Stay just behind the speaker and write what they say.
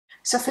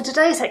So for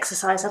today's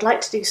exercise, I'd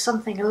like to do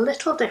something a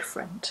little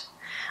different.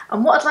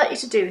 And what I'd like you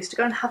to do is to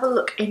go and have a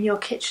look in your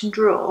kitchen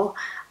drawer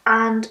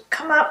and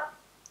come up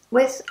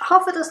with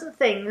half a dozen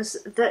things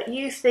that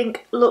you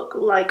think look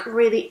like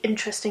really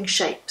interesting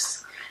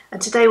shapes.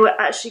 And today we're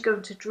actually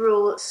going to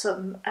draw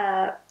some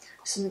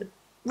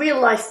real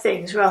life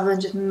things rather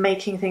than just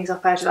making things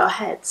up out of our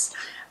heads.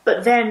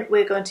 But then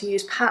we're going to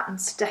use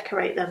patterns to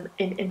decorate them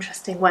in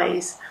interesting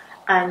ways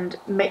and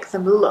make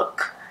them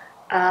look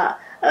a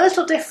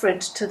little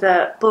different to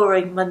the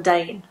boring,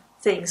 mundane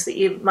things that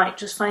you might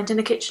just find in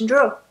a kitchen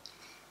drawer.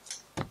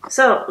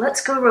 So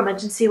let's go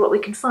rummage and see what we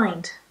can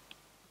find.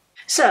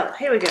 So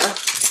here we go. I'm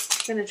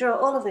going to draw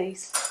all of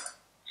these.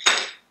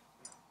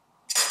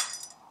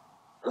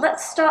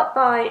 Let's start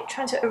by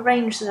trying to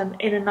arrange them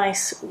in a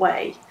nice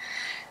way.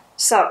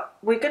 So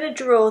we're going to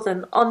draw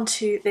them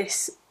onto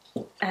this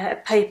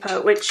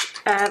paper, which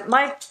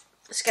my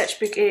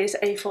sketchbook is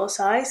A4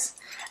 size,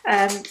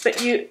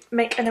 but you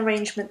make an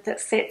arrangement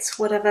that fits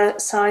whatever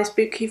size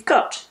book you've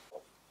got.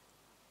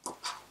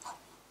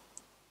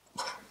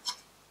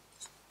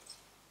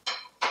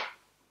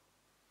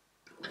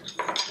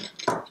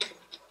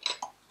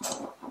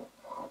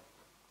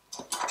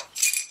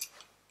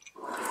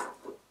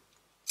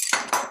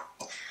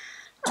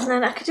 And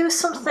then I could do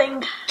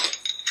something,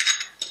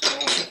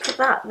 I should put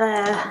that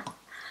there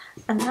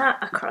and that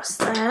across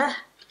there.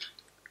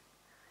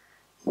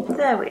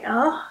 There we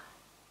are.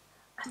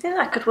 I think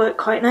that could work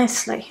quite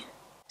nicely.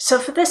 So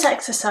for this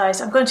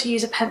exercise I'm going to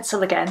use a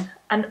pencil again,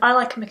 and I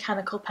like a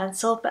mechanical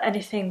pencil but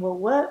anything will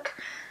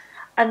work.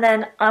 And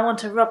then I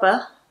want a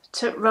rubber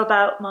to rub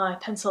out my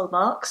pencil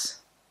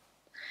marks,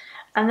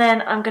 and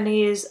then I'm going to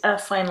use a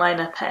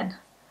Fineliner pen,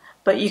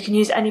 but you can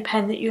use any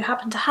pen that you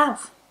happen to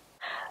have.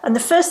 And the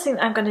first thing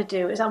that I'm going to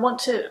do is I want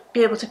to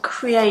be able to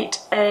create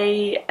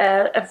a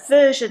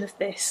version of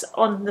this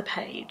on the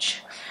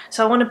page.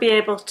 So I want to be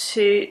able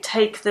to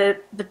take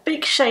the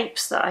big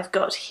shapes that I've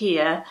got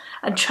here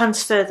and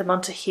transfer them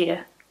onto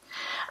here.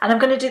 And I'm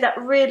going to do that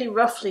really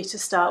roughly to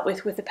start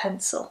with the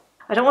pencil.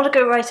 I don't want to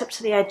go right up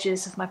to the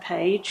edges of my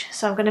page,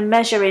 so I'm going to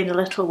measure in a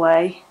little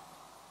way.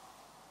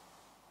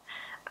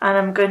 And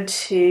I'm going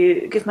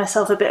to give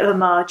myself a bit of a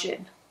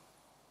margin.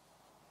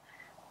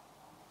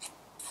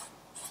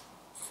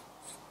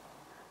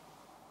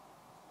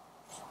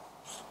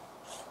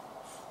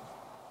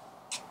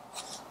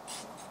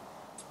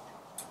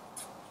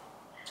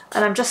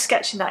 And I'm just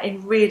sketching that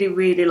in really,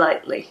 really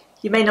lightly.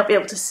 You may not be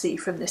able to see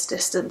from this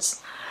distance.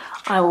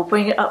 I will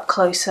bring it up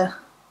closer.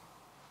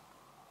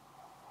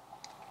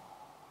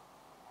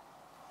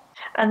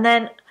 And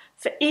then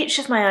for each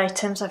of my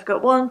items, I've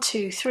got 1,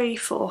 2, 3,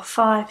 4,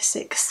 5,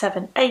 6,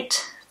 7,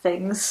 8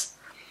 things.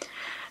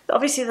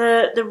 Obviously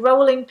the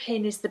rolling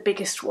pin is the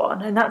biggest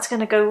one, and that's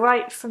going to go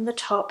right from the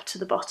top to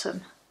the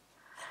bottom.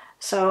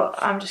 So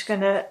I'm just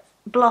going to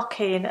block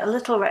in a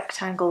little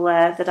rectangle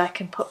there that I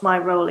can put my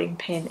rolling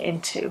pin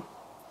into.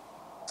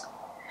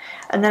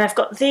 And then I've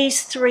got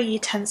these 3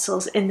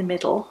 utensils in the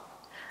middle,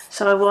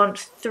 so I want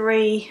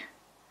 3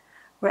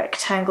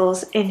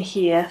 rectangles in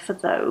here for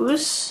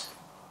those.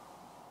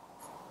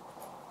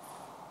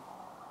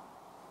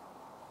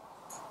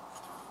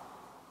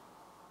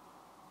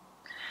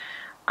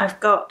 I've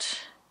got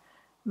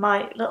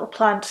my little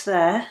plant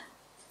there,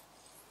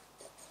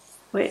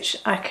 which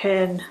I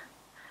can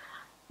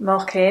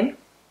mark in.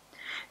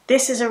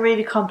 This is a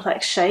really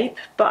complex shape,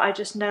 but I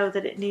just know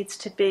that it needs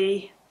to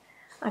be,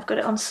 I've got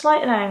it on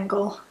slight an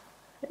angle,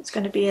 it's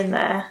going to be in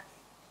there.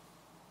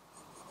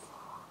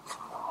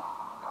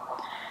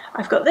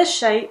 I've got this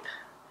shape,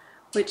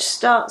 which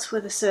starts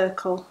with a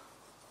circle,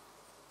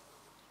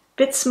 a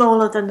bit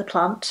smaller than the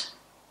plant,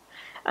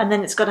 and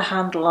then it's got a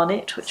handle on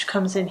it, which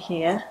comes in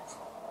here.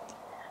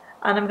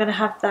 And I'm going to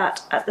have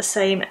that at the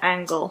same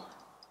angle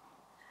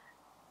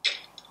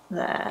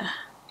there.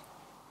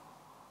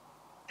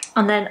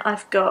 And then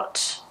I've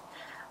got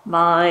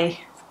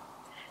my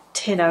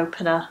tin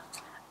opener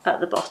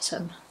at the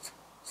bottom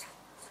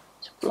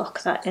to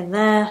block that in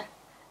there,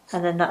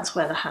 and then that's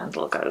where the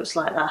handle goes,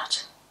 like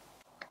that.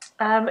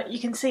 You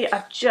can see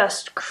I've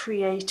just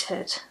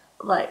created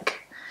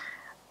like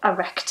a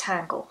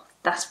rectangle.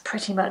 That's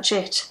pretty much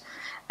it.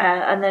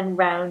 And then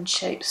round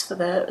shapes for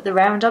the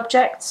round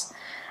objects.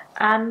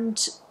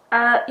 And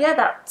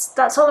yeah,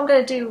 that's all I'm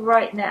going to do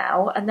right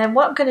now. And then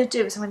what I'm going to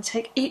do is I'm going to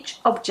take each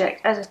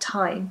object at a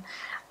time,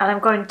 and I'm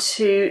going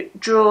to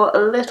draw a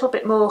little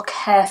bit more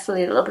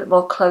carefully, a little bit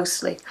more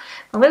closely.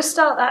 I'm going to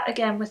start that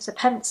again with the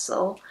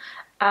pencil,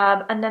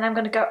 and then I'm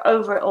going to go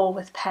over it all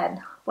with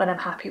pen when I'm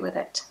happy with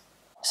it.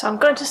 So I'm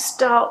going to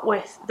start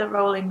with the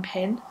rolling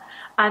pin,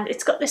 and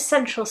it's got this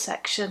central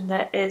section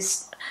that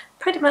is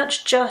pretty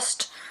much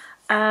just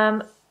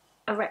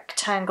a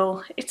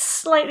rectangle. It's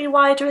slightly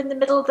wider in the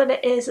middle than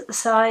it is at the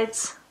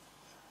sides.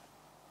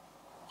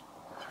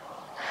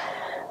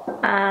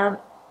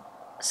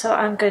 So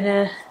I'm going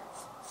to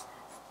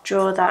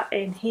draw that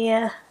in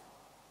here.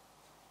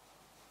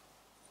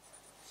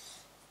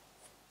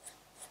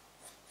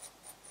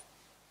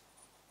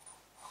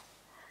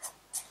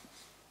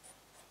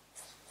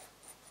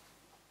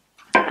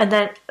 And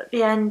then at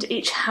the end,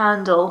 each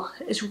handle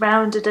is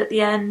rounded at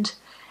the end.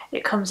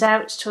 It comes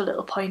out to a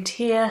little point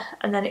here,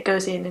 and then it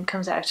goes in and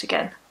comes out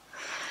again.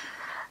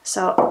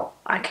 So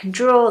I can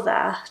draw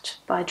that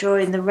by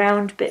drawing the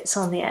round bits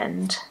on the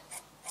end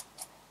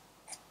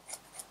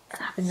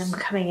and having them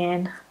coming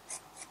in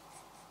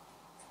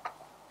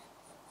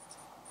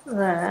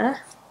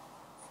there,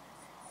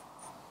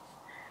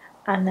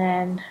 and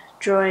then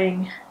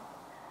drawing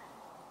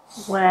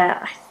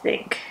where I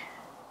think,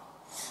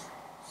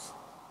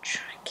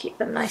 try and keep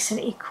them nice and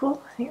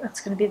equal. I think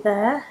that's going to be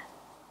there.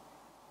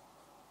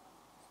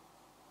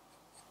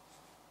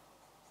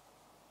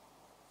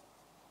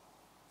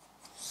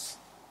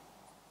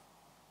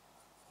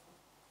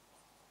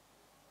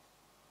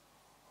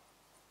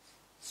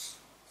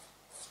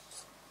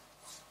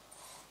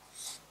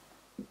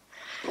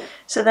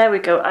 So there we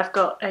go, I've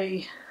got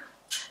a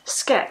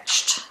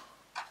sketched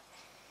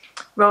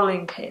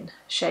rolling pin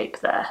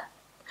shape there.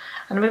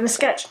 And I'm going to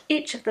sketch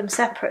each of them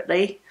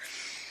separately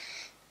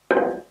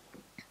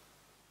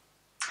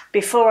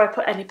before I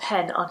put any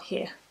pen on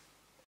here.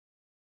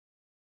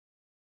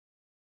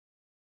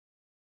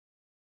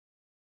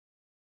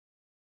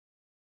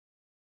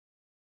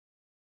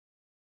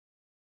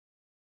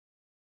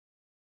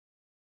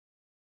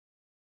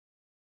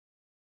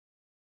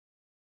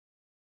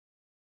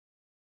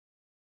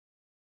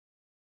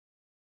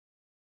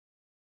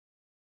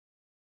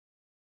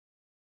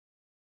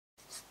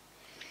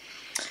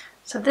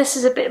 So this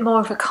is a bit more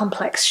of a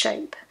complex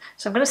shape.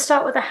 So I'm going to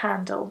start with a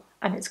handle,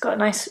 and it's got a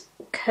nice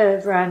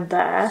curve around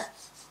there.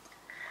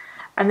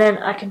 And then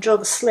I can draw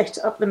the slit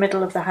up the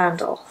middle of the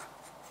handle,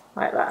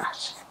 like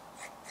that.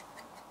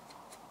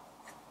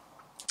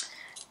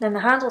 Then the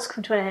handles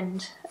come to an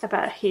end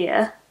about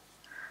here,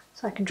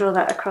 so I can draw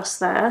that across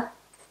there.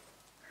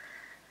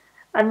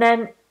 And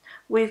then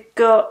we've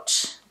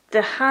got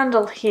the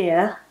handle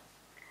here,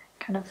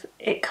 kind of,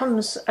 it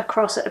comes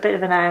across at a bit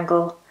of an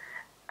angle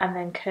and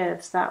then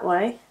curves that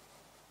way,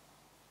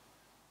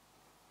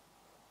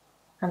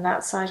 and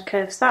that side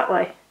curves that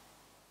way,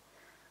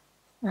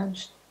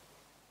 and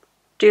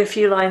do a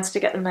few lines to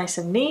get them nice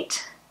and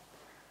neat.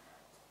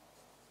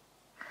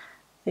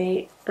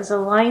 There's a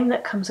line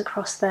that comes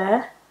across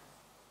there,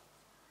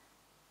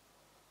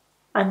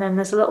 and then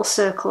there's a little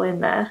circle in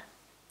there,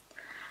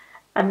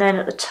 and then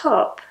at the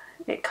top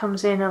it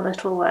comes in a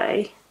little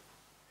way,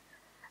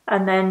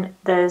 and then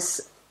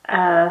there's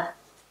a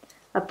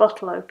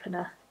bottle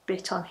opener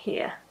bit on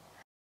here.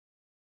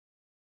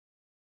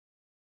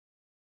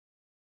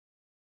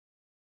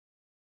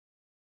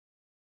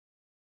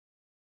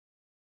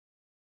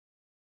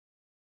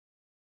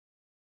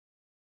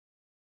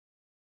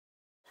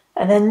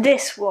 And then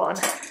this one,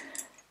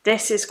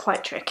 this is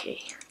quite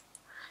tricky.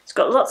 It's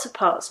got lots of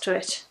parts to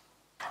it.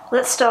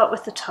 Let's start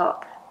with the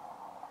top.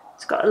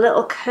 It's got a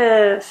little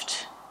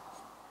curved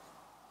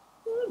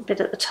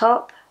bit at the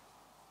top,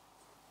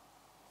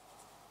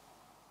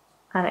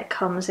 and it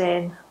comes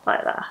in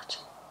like that.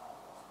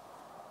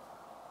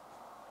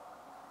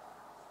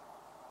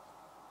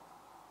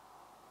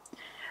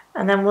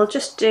 And then we'll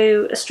just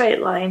do a straight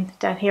line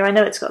down here. I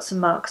know it's got some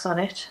marks on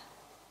it.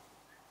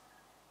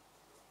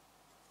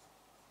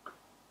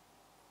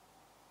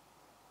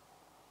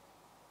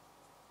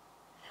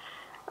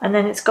 And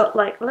then it's got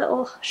like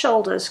little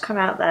shoulders come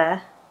out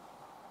there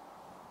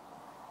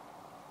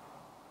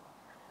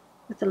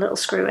with a little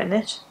screw in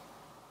it.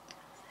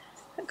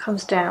 It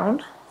comes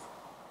down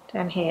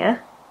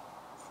here,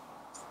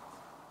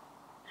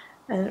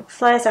 and it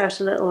flares out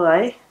a little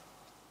way,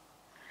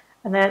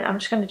 and then I'm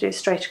just going to do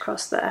straight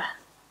across there.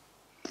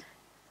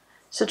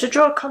 So to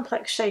draw a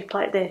complex shape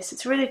like this,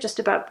 it's really just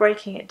about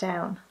breaking it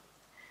down.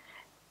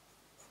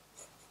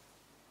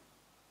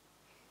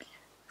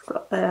 I've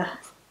got the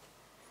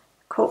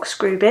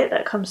corkscrew bit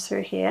that comes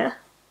through here,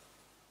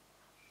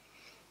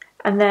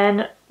 and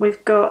then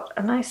we've got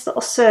a nice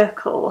little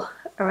circle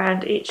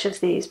around each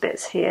of these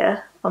bits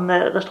here on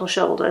the little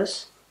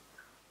shoulders.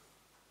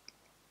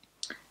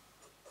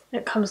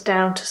 It comes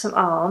down to some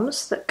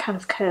arms that kind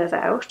of curve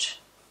out.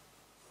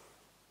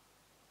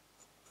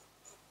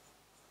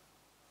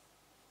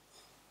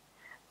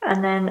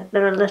 And then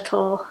there are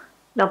little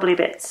knobbly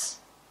bits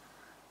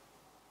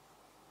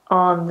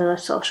on the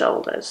little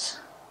shoulders,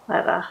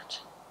 like that.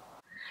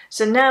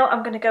 So now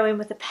I'm going to go in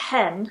with a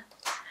pen,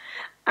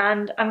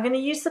 and I'm going to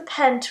use the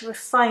pen to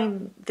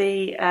refine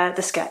the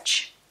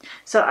sketch.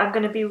 So I'm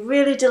going to be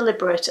really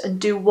deliberate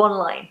and do one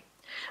line.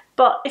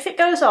 But if it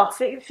goes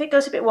off, if it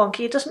goes a bit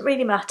wonky, it doesn't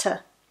really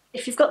matter.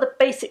 If you've got the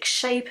basic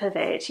shape of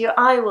it, your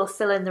eye will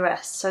fill in the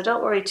rest, so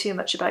don't worry too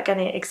much about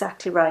getting it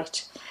exactly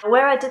right.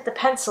 Where I did the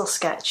pencil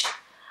sketch,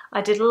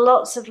 I did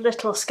lots of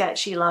little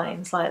sketchy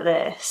lines like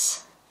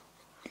this.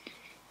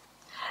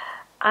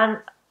 And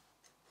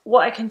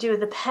what I can do with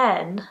the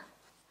pen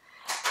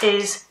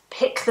is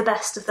pick the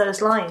best of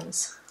those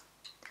lines.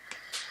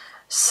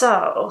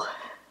 So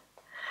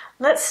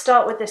let's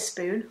start with this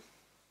spoon.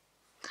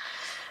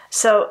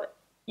 So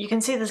you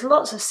can see there's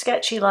lots of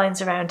sketchy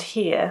lines around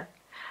here,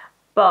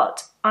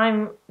 but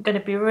I'm going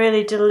to be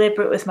really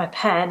deliberate with my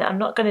pen. I'm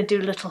not going to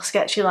do little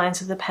sketchy lines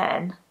with the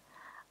pen.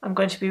 I'm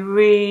going to be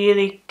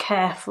really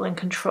careful and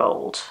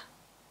controlled.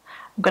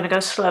 I'm going to go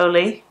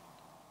slowly,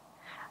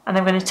 and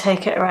I'm going to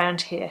take it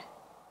around here.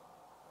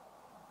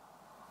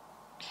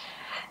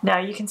 Now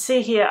you can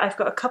see here I've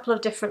got a couple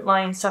of different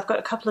lines, so I've got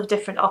a couple of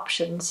different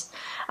options,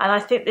 and I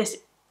think this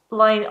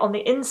line on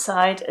the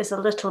inside is a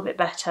little bit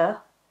better,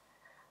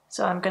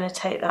 so I'm going to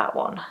take that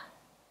one.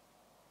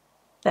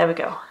 There we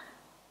go.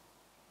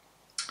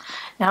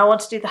 Now I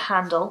want to do the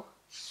handle,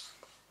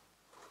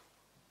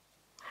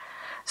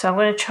 so I'm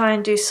going to try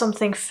and do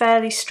something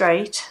fairly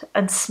straight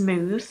and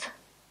smooth,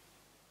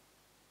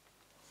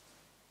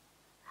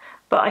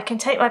 but I can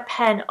take my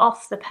pen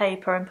off the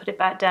paper and put it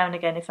back down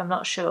again if I'm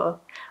not sure,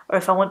 or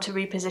if I want to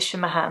reposition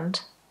my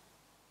hand.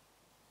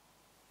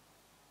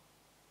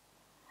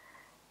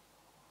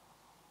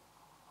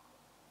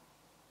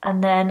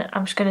 And then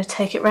I'm just going to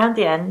take it round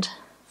the end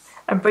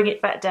and bring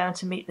it back down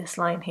to meet this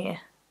line here.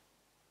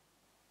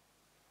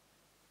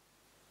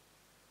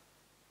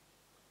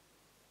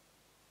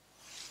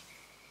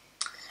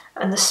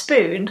 And the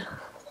spoon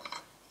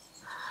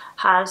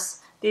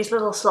has these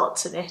little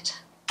slots in it,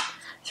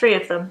 3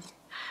 of them.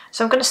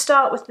 So I'm going to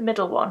start with the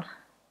middle one.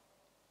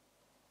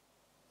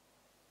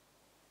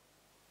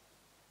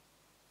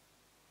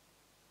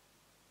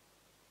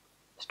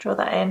 Just draw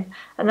that in,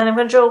 and then I'm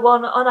going to draw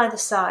one on either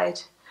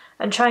side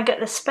and try and get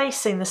the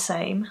spacing the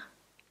same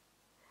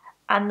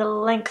and the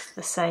length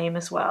the same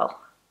as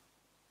well.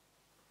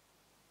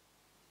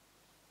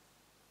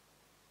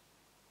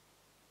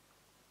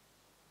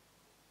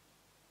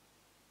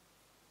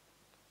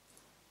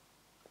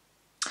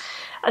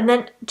 And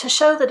then to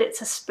show that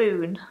it's a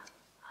spoon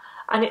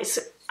and it's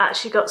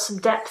actually got some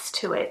depth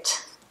to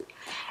it,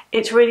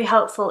 it's really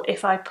helpful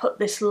if I put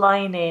this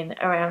line in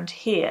around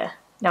here.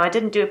 Now I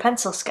didn't do a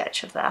pencil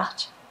sketch of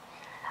that.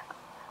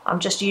 I'm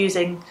just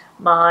using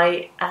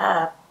my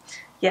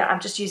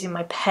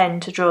my pen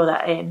to draw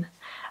that in,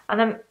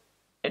 and I'm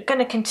going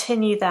to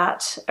continue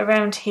that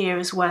around here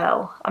as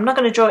well. I'm not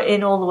going to draw it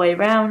in all the way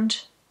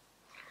around,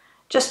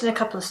 just in a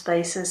couple of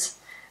spaces,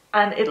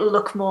 and it'll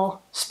look more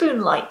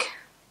spoon-like.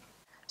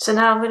 So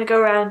now I'm going to go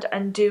around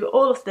and do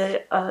all of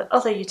the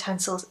other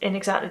utensils in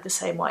exactly the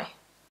same way.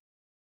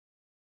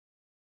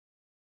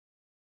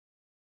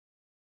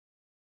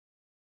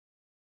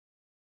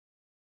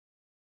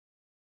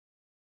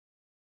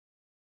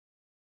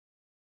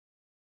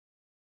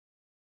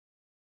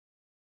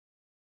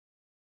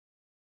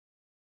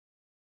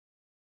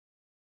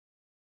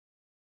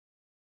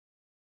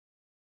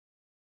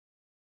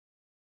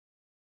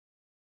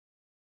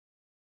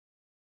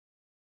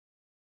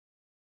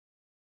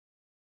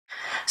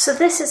 So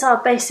this is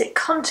our basic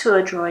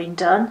contour drawing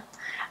done,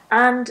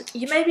 and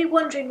you may be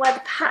wondering where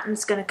the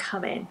pattern's going to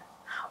come in.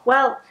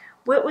 Well,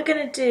 what we're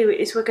going to do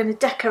is we're going to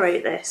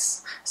decorate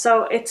this.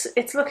 So it's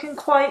looking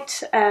quite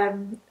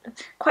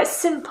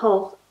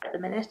simple at the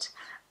minute,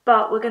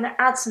 but we're going to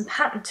add some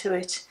pattern to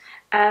it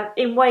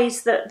in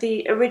ways that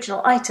the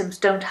original items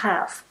don't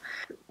have.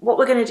 What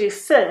we're going to do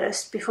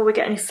first, before we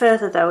get any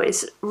further though,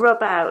 is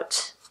rub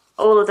out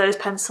all of those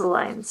pencil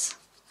lines.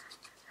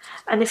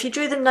 And if you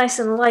drew them nice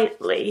and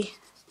lightly,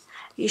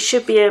 you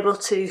should be able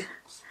to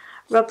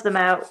rub them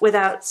out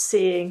without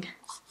seeing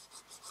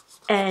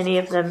any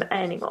of them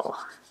anymore.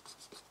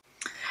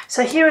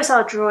 So here is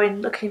our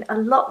drawing, looking a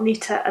lot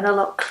neater and a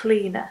lot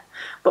cleaner,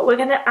 but we're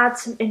going to add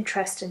some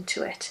interest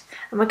into it,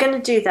 and we're going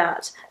to do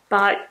that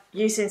by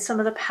using some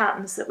of the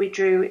patterns that we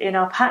drew in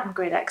our pattern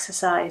grid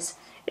exercise.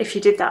 If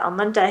you did that on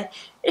Monday,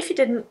 if you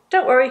didn't,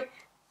 don't worry,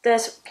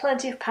 there's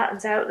plenty of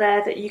patterns out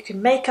there that you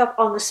can make up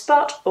on the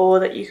spot or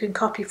that you can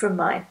copy from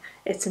mine.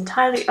 It's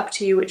entirely up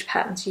to you which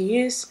patterns you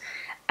use,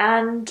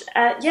 and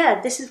yeah,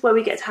 this is where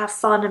we get to have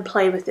fun and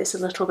play with this a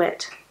little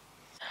bit.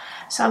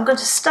 So I'm going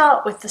to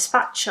start with the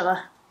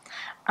spatula,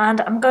 and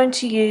I'm going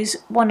to use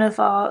one of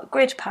our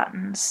grid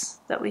patterns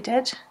that we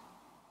did.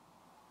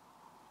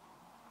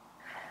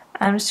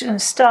 I'm just going to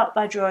start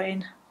by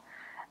drawing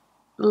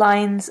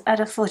lines at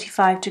a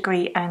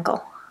 45-degree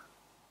angle.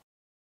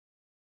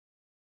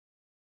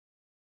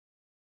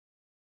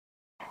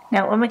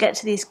 Now when we get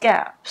to these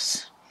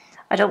gaps,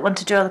 I don't want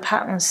to draw the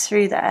patterns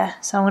through there,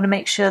 so I'm going to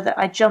make sure that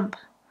I jump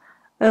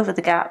over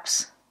the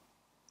gaps,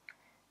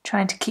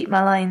 trying to keep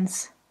my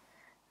lines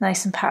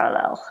nice and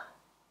parallel.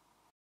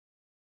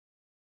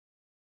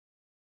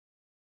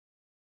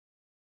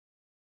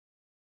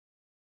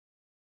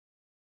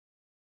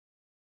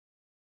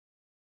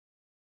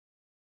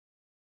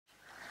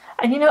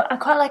 And you know, I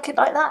quite like it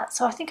like that,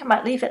 so I think I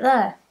might leave it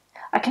there.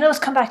 I can always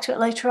come back to it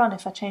later on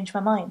if I change my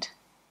mind.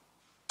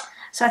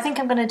 So I think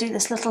I'm going to do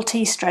this little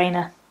tea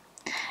strainer.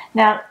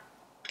 Now,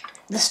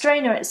 the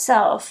strainer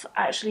itself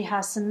actually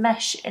has some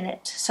mesh in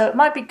it, so it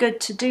might be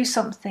good to do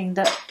something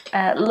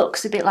that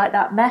looks a bit like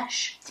that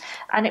mesh,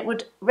 and it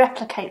would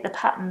replicate the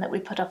pattern that we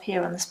put up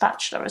here on the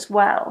spatula as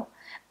well,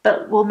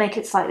 but we'll make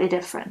it slightly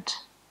different.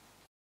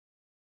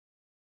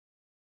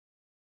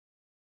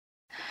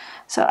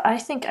 So I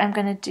think I'm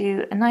going to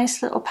do a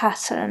nice little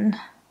pattern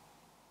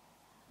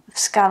of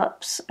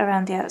scallops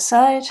around the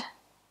outside.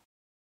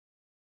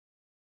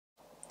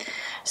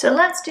 So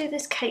let's do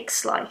this cake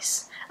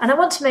slice, and I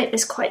want to make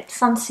this quite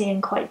fancy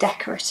and quite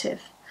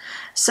decorative.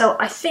 So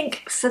I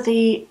think for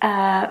the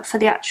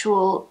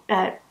actual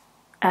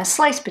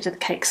slice bit of the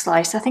cake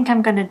slice, I think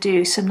I'm going to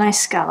do some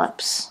nice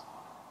scallops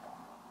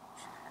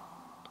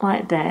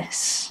like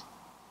this.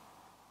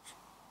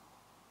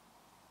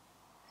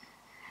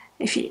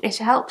 It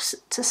helps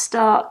to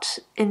start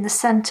in the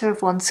centre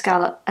of one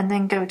scallop and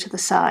then go to the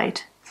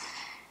side.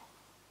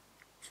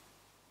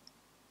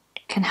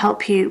 It can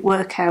help you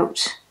work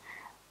out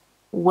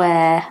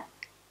where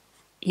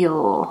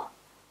your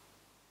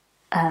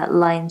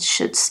lines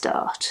should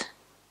start.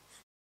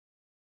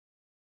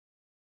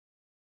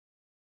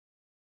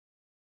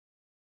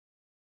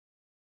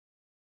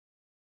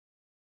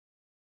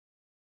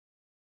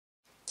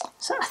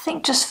 So I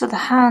think just for the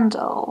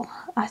handle,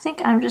 I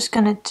think I'm just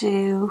going to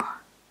do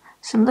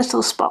some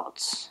little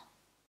spots.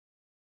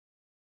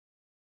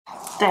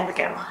 There we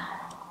go.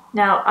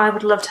 Now I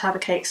would love to have a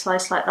cake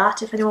slice like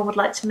that. If anyone would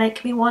like to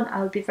make me one,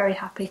 I would be very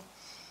happy.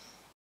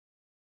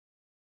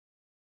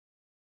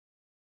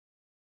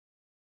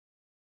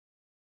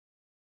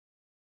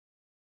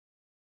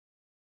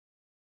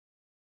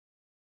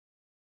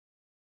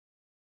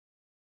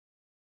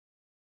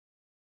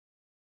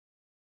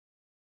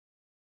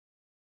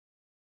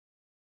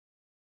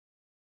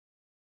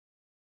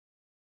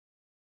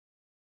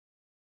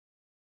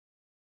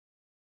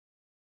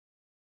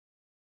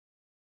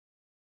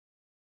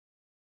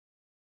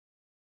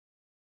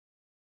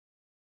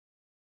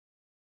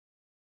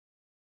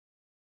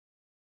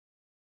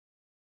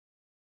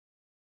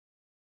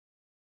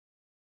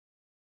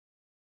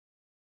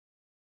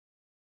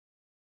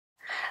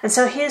 And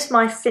so here's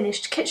my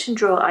finished kitchen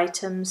drawer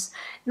items,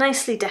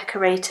 nicely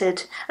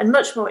decorated and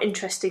much more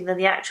interesting than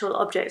the actual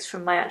objects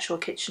from my actual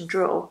kitchen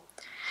drawer.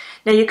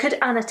 Now you could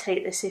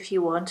annotate this if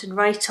you want and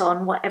write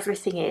on what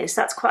everything is.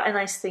 That's quite a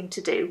nice thing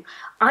to do.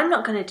 I'm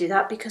not going to do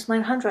that because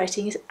my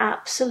handwriting is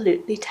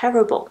absolutely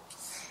terrible.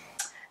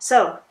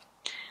 So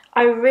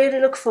I really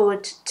look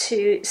forward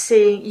to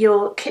seeing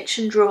your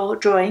kitchen drawer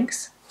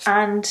drawings,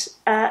 and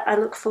I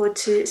look forward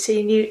to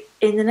seeing you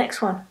in the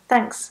next one.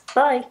 Thanks.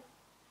 Bye.